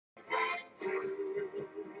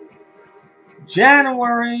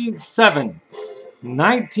January 7th,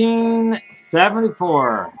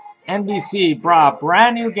 1974, NBC brought a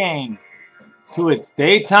brand new game to its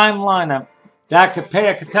daytime lineup that could pay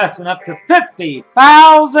a contestant up to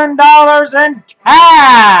 $50,000 in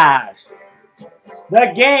cash.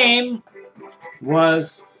 The game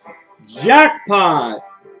was Jackpot.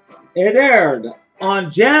 It aired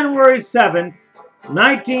on January 7th,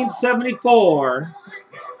 1974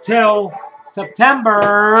 till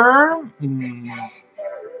September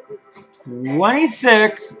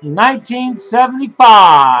 26,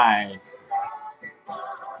 1975.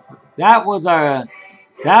 That was a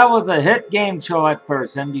hit game show at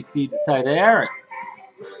first. NBC decided to air it.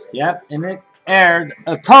 Yep, and it aired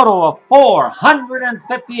a total of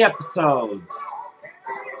 450 episodes.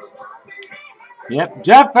 Yep,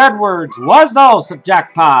 Geoff Edwards was the host of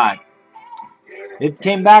Jackpot. It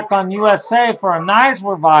came back on USA for a nice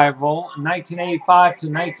revival in 1985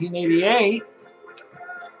 to 1988.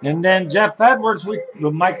 And then Geoff Edwards with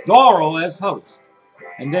Mike Doro as host.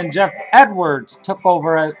 And then Geoff Edwards took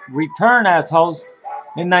over a return as host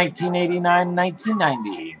in 1989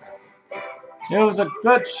 1990. It was a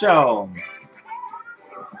good show.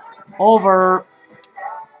 Over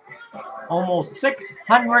almost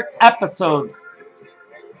 600 episodes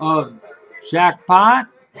of Jackpot.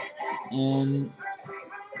 And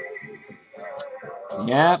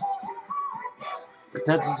yep,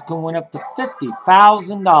 contestants can win up to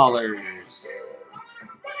 $50,000.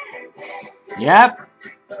 Yep.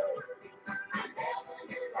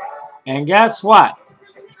 And guess what?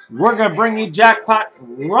 We're going to bring you Jackpot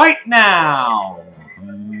right now.